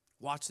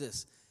 Watch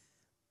this.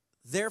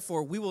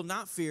 Therefore, we will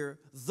not fear,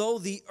 though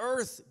the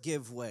earth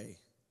give way,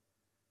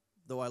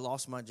 though I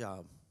lost my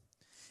job,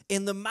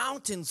 and the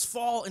mountains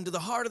fall into the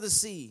heart of the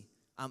sea.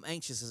 I'm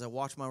anxious as I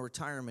watch my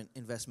retirement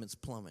investments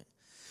plummet.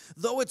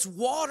 Though its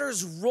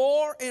waters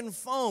roar and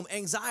foam,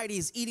 anxiety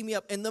is eating me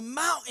up, and the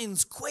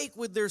mountains quake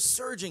with their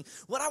surging.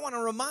 What I want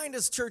to remind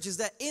us, church, is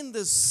that in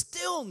the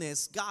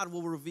stillness, God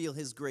will reveal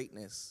his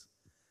greatness.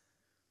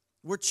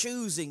 We're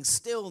choosing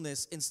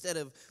stillness instead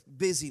of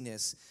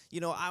busyness.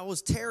 You know, I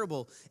was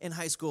terrible in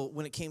high school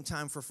when it came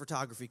time for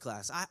photography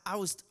class. I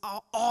was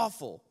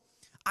awful.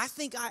 I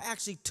think I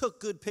actually took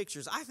good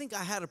pictures. I think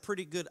I had a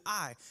pretty good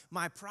eye.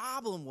 My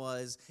problem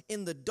was,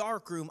 in the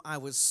darkroom, I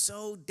was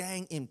so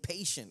dang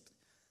impatient.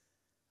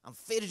 I'm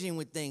fidgeting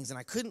with things, and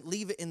I couldn't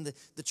leave it in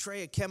the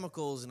tray of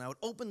chemicals, and I would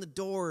open the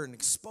door and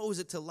expose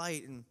it to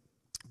light, and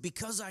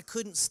because I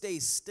couldn't stay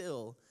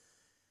still,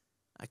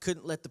 I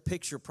couldn't let the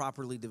picture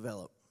properly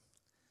develop.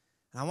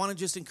 And I want to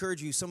just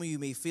encourage you, some of you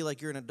may feel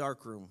like you're in a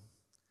dark room.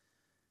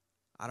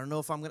 I don't know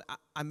if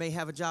I may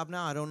have a job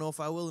now. I don't know if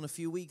I will in a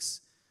few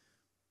weeks.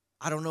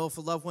 I don't know if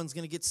a loved one's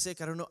going to get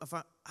sick. I don't know if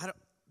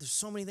there's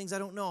so many things I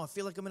don't know. I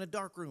feel like I'm in a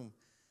dark room.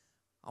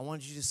 I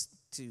want you just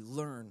to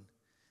learn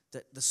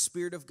that the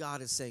Spirit of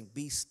God is saying,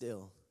 be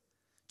still.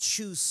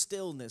 Choose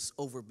stillness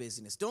over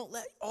busyness. Don't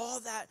let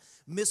all that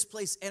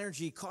misplaced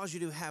energy cause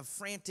you to have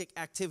frantic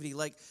activity.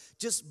 Like,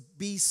 just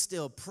be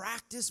still.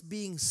 Practice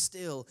being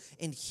still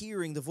and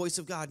hearing the voice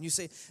of God. And you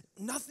say,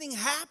 nothing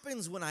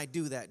happens when I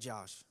do that,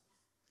 Josh.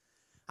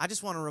 I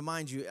just want to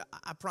remind you,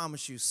 I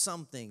promise you,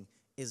 something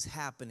is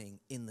happening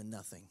in the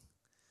nothing.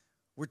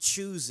 We're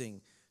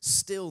choosing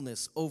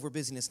stillness over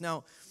busyness.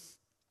 Now,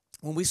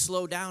 when we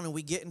slow down and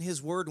we get in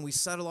His Word and we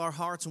settle our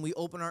hearts and we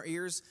open our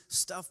ears,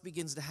 stuff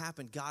begins to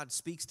happen. God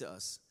speaks to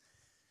us.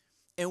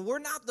 And we're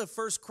not the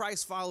first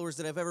Christ followers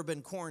that have ever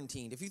been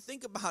quarantined. If you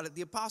think about it,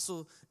 the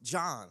Apostle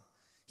John,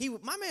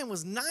 my man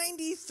was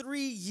 93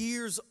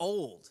 years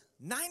old.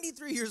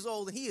 93 years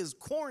old, and he is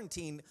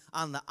quarantined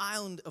on the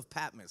island of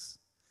Patmos.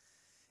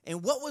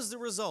 And what was the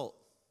result?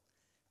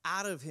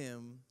 Out of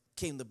him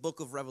came the book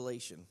of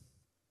Revelation.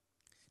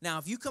 Now,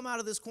 if you come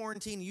out of this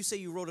quarantine and you say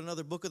you wrote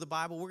another book of the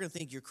Bible, we're going to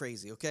think you're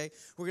crazy, okay?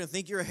 We're going to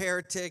think you're a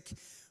heretic,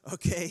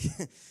 okay?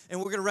 And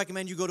we're going to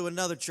recommend you go to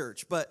another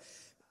church. But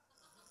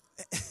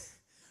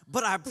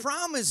I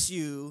promise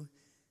you,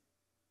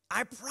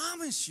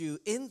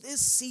 in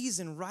this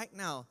season right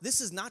now,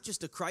 this is not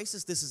just a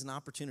crisis, this is an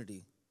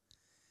opportunity.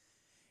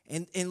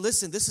 And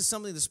listen, this is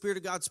something the Spirit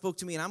of God spoke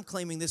to me, and I'm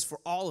claiming this for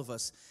all of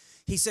us.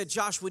 He said,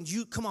 Josh, when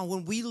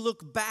we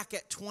look back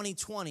at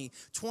 2020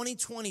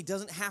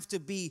 doesn't have to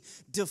be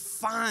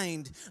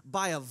defined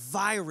by a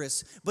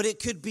virus, but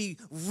it could be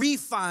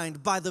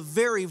refined by the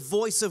very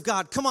voice of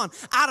God. Come on,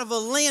 out of a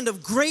land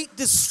of great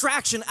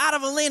distraction, out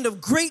of a land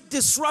of great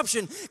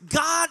disruption,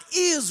 God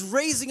is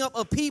raising up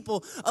a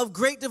people of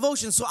great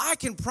devotion. So I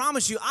can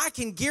promise you, I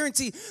can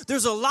guarantee,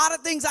 there's a lot of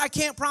things I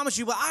can't promise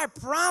you, but I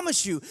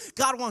promise you,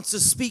 God wants to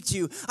speak to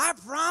you. I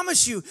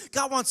promise you,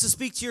 God wants to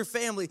speak to your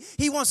family.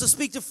 He wants to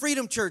speak to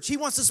Freedom Church. He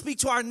wants to speak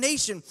to our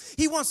nation.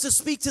 He wants to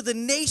speak to the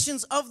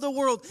nations of the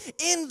world.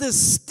 In the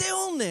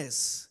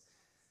stillness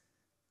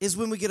is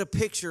when we get a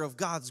picture of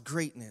God's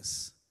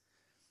greatness.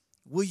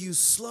 Will you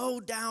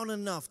slow down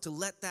enough to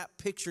let that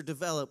picture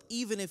develop,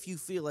 even if you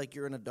feel like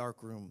you're in a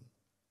dark room?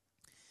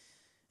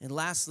 And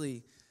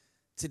lastly,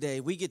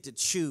 today we get to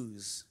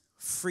choose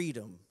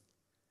freedom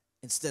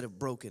instead of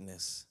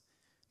brokenness.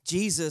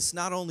 Jesus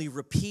not only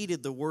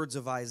repeated the words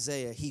of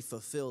Isaiah, He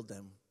fulfilled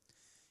them.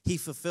 He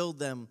fulfilled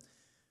them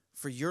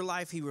for your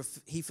life.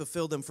 He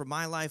fulfilled them for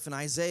my life. And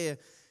Isaiah,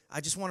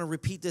 I just want to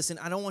repeat this, and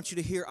I don't want you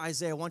to hear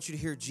Isaiah. I want you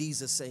to hear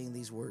Jesus saying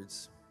these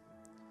words.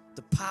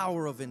 The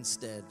power of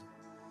instead.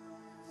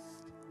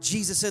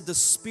 Jesus said, the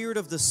Spirit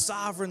of the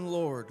sovereign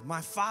Lord,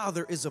 my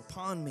Father, is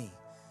upon me.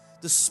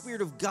 The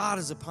Spirit of God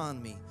is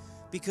upon me,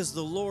 because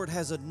the Lord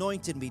has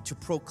anointed me to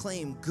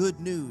proclaim good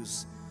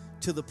news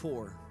to the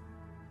poor.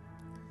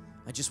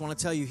 I just want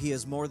to tell you, He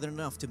has more than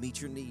enough to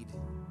meet your need.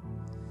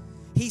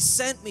 He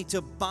sent me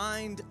to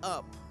bind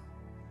up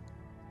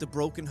the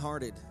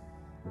brokenhearted.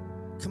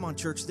 Come on,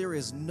 church, there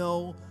is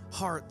no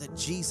heart that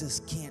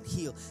Jesus can't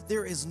heal.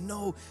 There is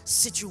no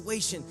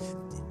situation.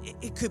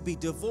 It could be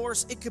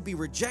divorce, it could be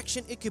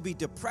rejection, it could be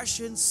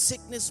depression,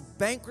 sickness,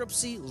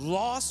 bankruptcy,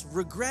 loss,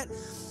 regret.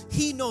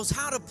 He knows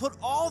how to put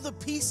all the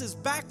pieces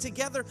back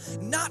together,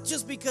 not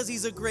just because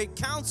He's a great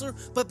counselor,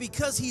 but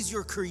because He's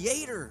your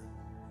creator.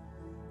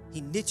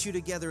 He knit you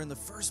together in the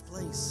first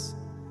place.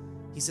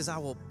 He says, I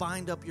will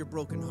bind up your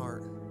broken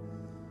heart.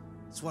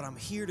 It's what I'm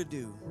here to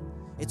do.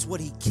 It's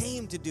what He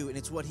came to do, and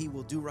it's what He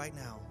will do right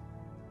now.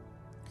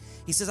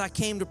 He says, I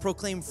came to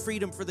proclaim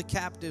freedom for the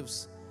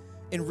captives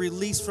and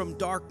release from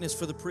darkness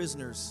for the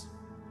prisoners.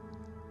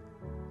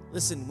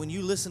 Listen, when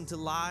you listen to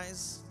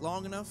lies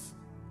long enough,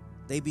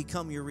 they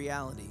become your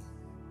reality.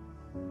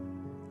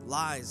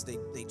 Lies,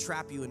 they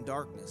trap you in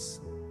darkness.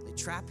 They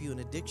trap you in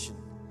addiction.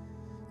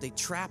 They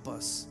trap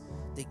us.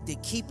 They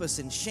keep us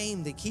in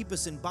shame. They keep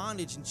us in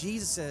bondage. And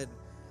Jesus said,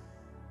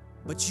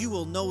 but you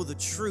will know the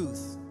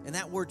truth. And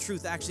that word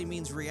truth actually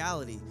means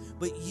reality.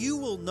 But you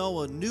will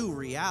know a new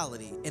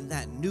reality, and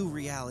that new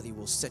reality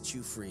will set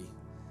you free.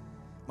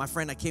 My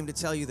friend, I came to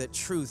tell you that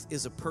truth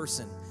is a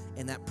person,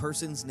 and that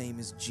person's name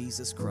is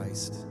Jesus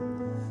Christ.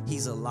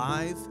 He's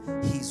alive.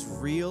 He's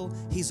real.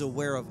 He's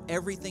aware of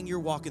everything you're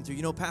walking through.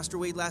 You know, Pastor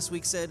Wade last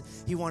week said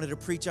he wanted to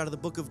preach out of the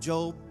book of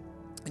Job.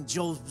 And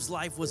Job's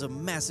life was a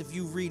mess. If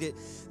you read it,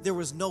 there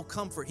was no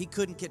comfort. He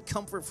couldn't get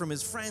comfort from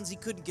his friends. He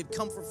couldn't get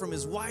comfort from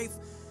his wife.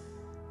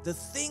 The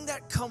thing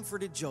that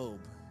comforted Job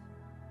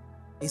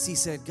is he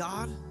said,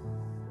 God,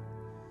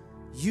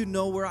 you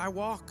know where I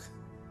walk.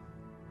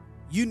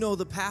 You know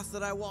the path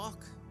that I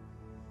walk.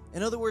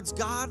 In other words,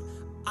 God,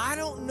 I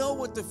don't know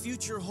what the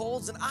future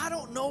holds, and I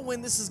don't know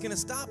when this is going to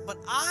stop, but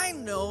I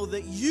know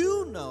that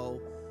you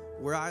know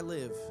where I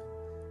live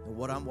and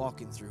what I'm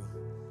walking through.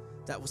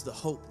 That was the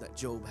hope that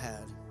Job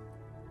had.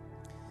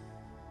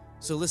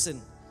 So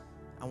listen,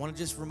 I want to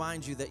just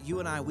remind you that you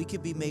and I, we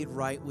could be made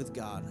right with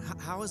God.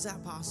 How is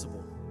that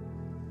possible?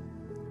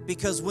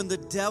 Because when the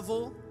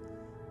devil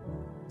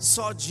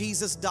saw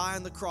Jesus die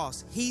on the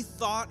cross, he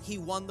thought he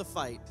won the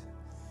fight.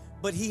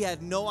 but he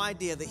had no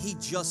idea that he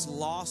just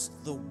lost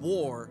the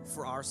war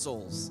for our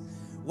souls.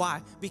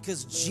 Why?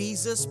 Because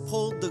Jesus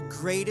pulled the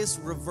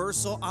greatest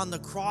reversal on the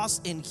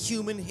cross in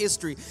human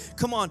history.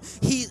 Come on,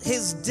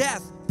 his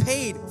death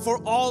paid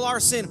for all our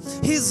sin.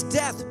 His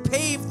death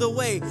paved the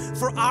way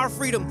for our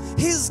freedom.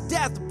 His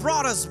death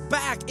brought us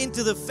back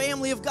into the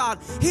family of God.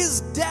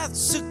 His death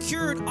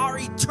secured our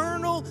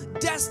eternal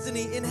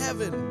destiny in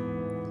heaven.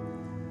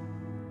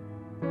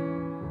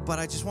 But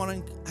I just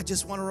want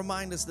to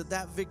remind us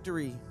that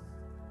victory,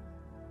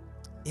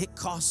 it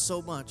cost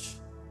so much.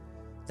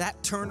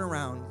 That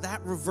turnaround,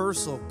 that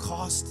reversal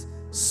cost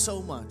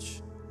so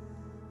much.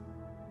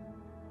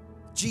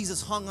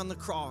 Jesus hung on the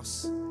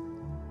cross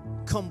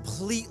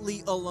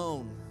completely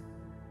alone.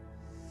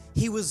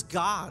 He was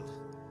God,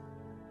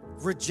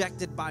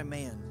 rejected by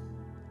man.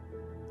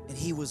 And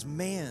he was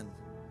man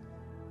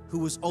who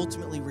was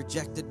ultimately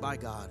rejected by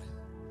God.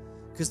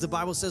 Because the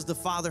Bible says the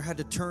Father had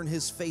to turn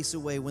his face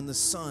away when the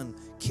Son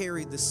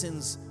carried the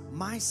sins,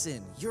 my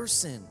sin, your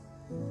sin.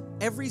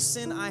 Every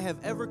sin I have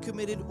ever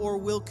committed or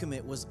will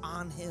commit was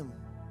on him.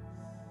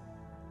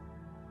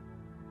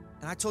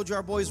 And I told you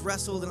our boys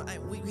wrestled,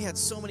 and we had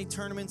so many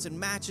tournaments and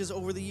matches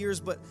over the years,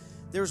 but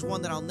there's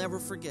one that I'll never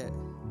forget.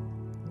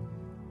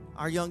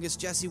 Our youngest,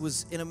 Jesse,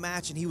 was in a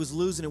match, and he was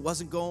losing. It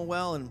wasn't going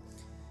well, and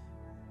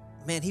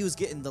man, he was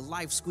getting the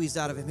life squeezed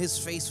out of him. His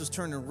face was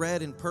turning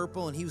red and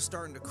purple, and he was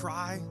starting to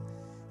cry.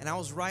 And I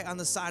was right on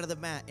the side of the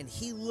mat, and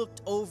he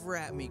looked over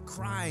at me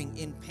crying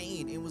in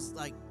pain. It was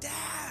like,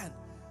 Dad.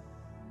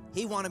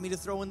 He wanted me to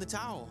throw in the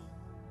towel.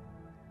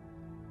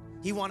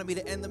 He wanted me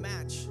to end the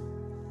match.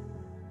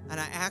 And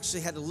I actually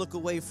had to look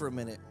away for a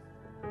minute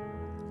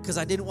because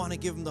I didn't want to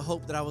give him the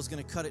hope that I was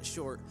going to cut it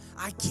short.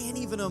 I can't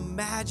even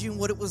imagine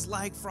what it was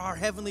like for our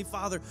Heavenly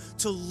Father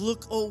to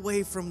look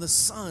away from the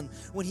Son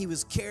when he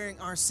was carrying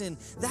our sin.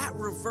 That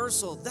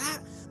reversal,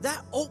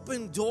 that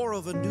open door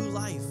of a new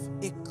life,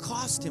 it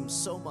cost him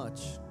so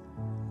much.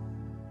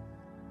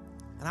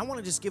 And I want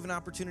to just give an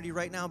opportunity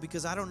right now,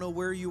 because I don't know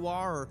where you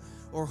are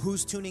or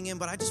who's tuning in,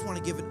 but I just want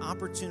to give an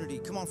opportunity.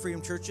 Come on,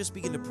 Freedom Church, just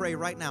begin to pray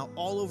right now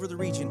all over the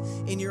region,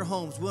 in your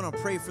homes. We want to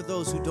pray for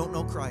those who don't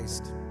know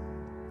Christ.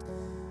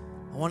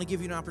 I want to give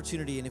you an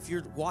opportunity, and if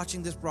you're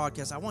watching this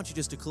broadcast, I want you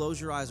just to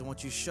close your eyes. I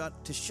want you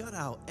to shut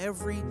out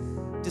every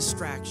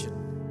distraction.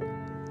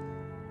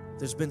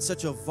 There's been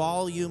such a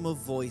volume of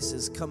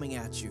voices coming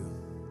at you.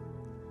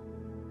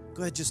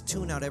 Go ahead, just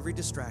tune out every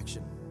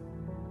distraction.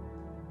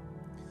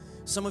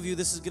 Some of you,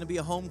 this is going to be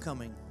a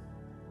homecoming.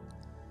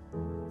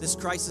 This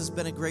crisis has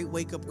been a great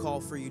wake-up call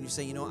for you, and you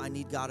say, you know, I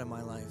need God in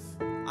my life.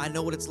 I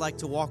know what it's like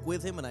to walk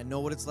with him, and I know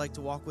what it's like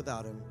to walk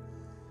without him.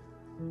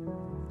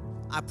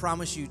 I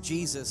promise you,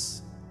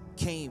 Jesus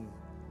came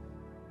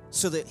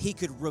so that he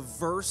could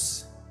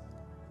reverse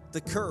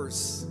the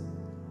curse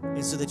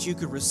and so that you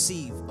could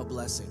receive a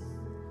blessing.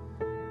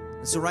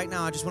 And so right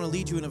now, I just want to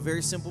lead you in a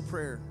very simple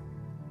prayer.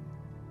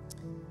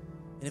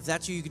 And if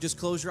that's you, you could just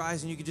close your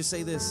eyes and you could just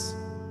say this.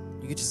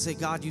 You could just say,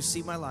 God, you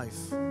see my life.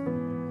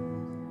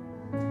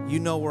 You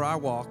know where I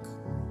walk.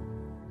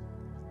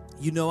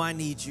 You know I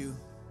need you.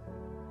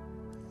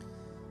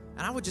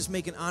 And I would just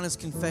make an honest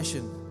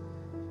confession.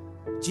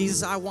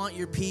 Jesus, I want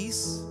your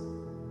peace.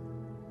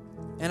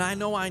 And I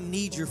know I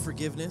need your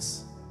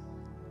forgiveness.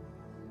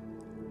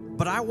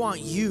 But I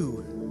want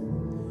you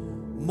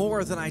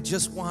more than I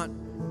just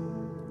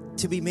want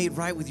to be made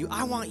right with you.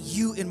 I want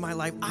you in my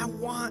life. I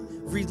want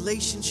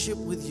relationship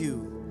with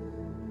you.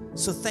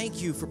 So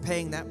thank you for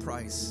paying that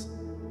price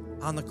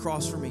on the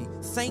cross for me.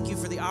 Thank you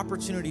for the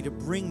opportunity to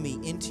bring me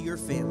into your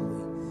family.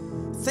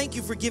 Thank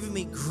you for giving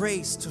me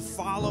grace to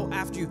follow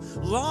after you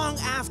long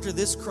after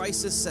this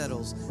crisis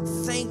settles.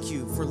 Thank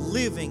you for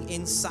living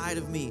inside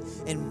of me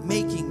and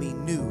making me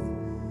new.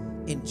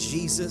 In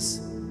Jesus'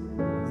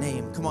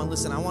 name. Come on,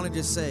 listen, I want to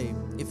just say,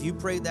 if you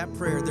prayed that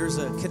prayer, there's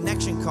a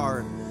connection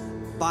card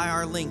by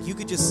our link. You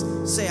could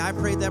just say, I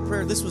prayed that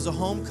prayer. This was a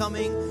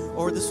homecoming,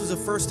 or this was a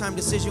first-time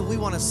decision. We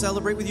want to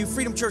celebrate with you.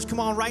 Freedom Church, come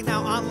on right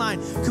now online.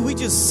 Could we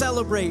just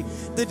celebrate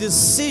the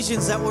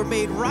decisions that were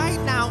made right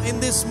now in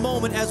this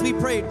moment as we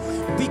prayed?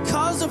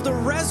 Because of the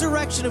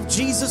resurrection of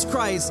Jesus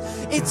Christ,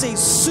 it's a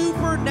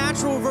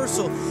supernatural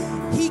reversal.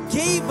 He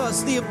gave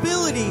us the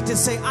ability to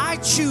say, I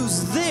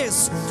choose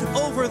this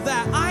over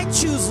that. I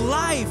choose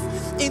life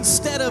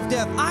instead of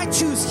death. I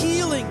choose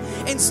healing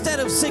instead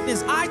of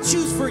sickness. I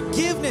choose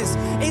forgiveness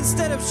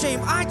instead of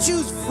shame. I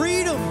choose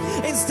freedom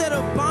instead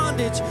of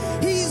bondage.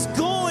 He's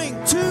going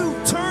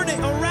to turn it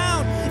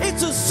around.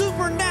 It's a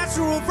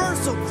supernatural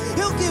reversal.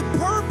 He'll give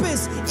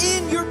purpose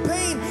in your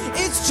pain.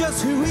 It's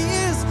just who he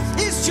is.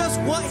 It's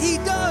just what he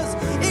does.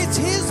 It's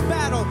his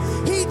battle.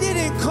 He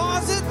didn't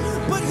cause it,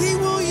 but he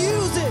will